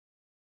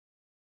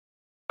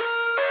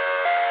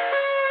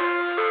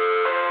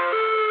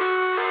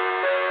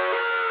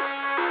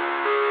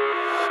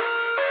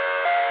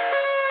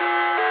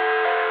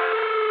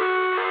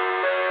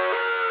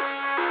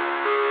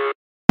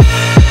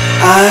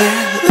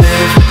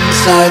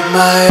inside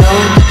my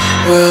own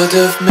world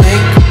of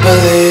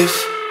make-believe.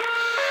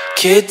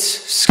 Kids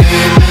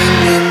screaming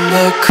in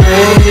their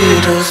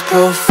cradles,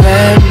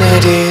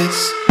 profanities.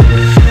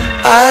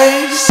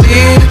 I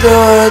see the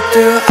world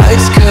through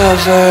ice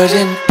covered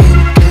in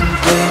ink and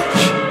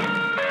bleach.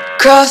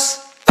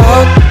 Cross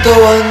out the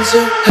ones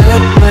who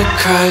heard my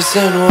cries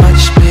and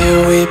watched me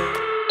weep.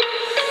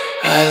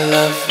 I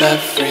love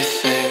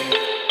everything.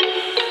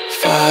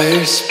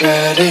 Fire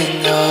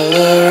spreading all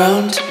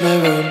around my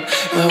room.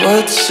 My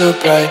world's so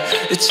bright,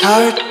 it's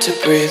hard to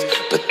breathe,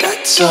 but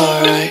that's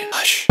alright.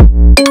 Hush.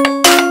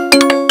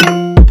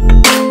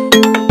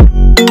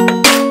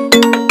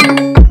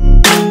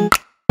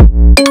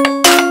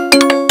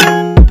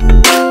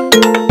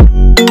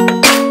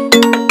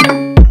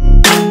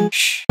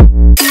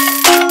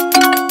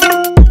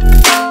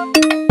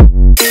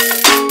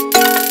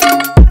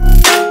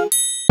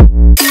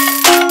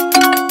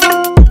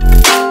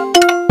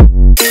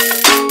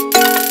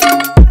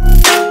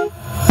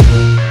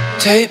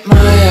 Take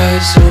my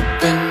eyes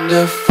open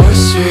to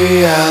force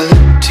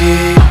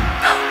reality.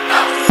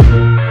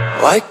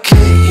 Why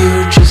can't you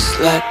just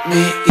let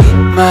me eat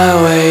my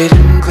weight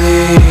in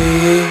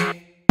glee?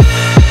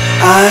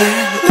 I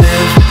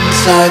live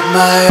inside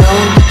my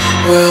own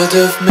world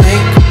of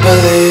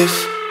make-believe.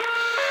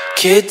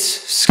 Kids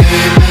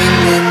screaming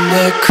in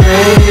their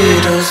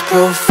cradles,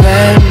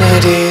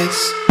 profanities.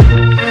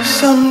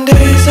 Some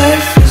days I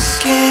feel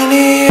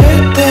skinnier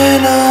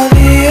than all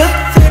the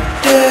other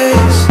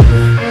days.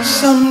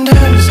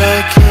 Sometimes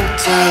I can't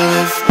tell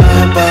if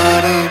my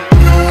body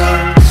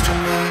belongs to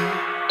me.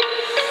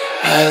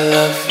 I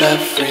love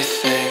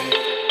everything.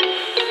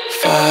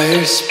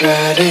 Fire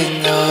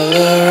spreading all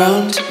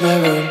around my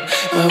room.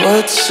 My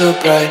world's so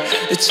bright,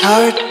 it's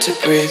hard to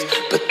breathe,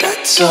 but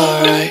that's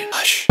alright.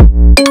 Hush.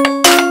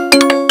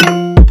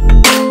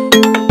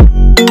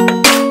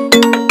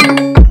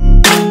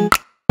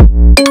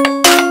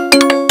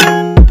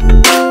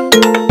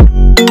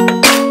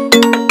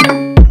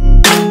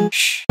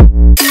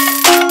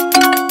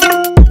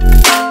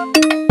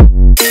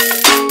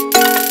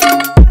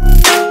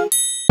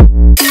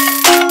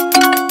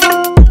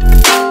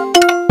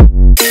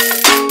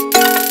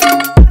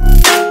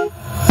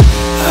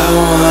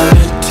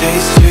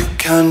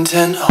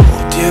 Content,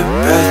 hold your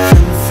breath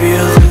and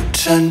feel the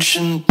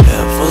tension.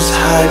 Devils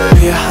hide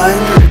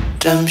behind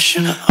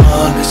redemption.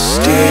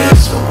 Honesty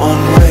is a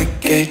one-way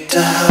gate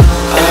to hell.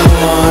 I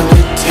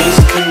wanna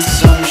taste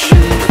consumption,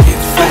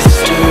 breathe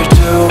faster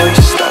to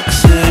waste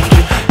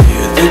oxygen.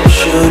 Hear the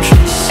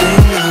children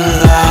sing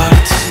aloud.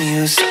 It's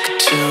music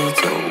till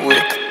the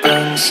wick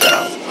burns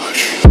out.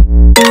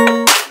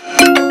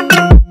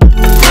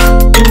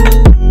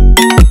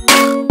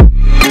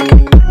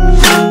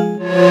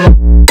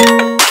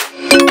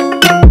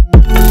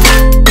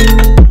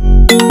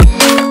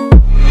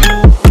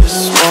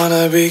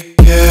 Be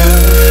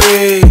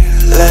carefree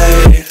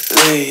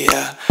lately,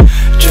 yeah.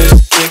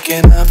 Just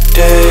kicking up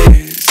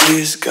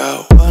daisies.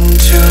 Got one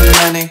too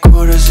many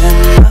quarters in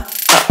my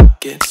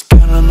pockets.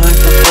 Count 'em like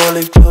the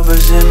 4-leaf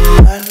clovers in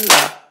my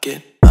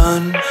locket.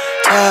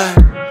 Untied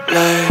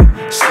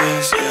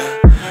laces, yeah.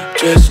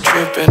 Just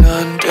tripping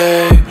on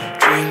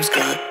daydreams.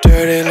 Got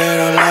dirty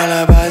little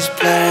lullabies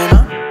playing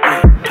on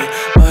repeat.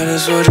 Might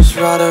as well just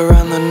ride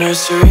around the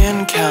nursery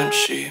and count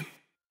sheep.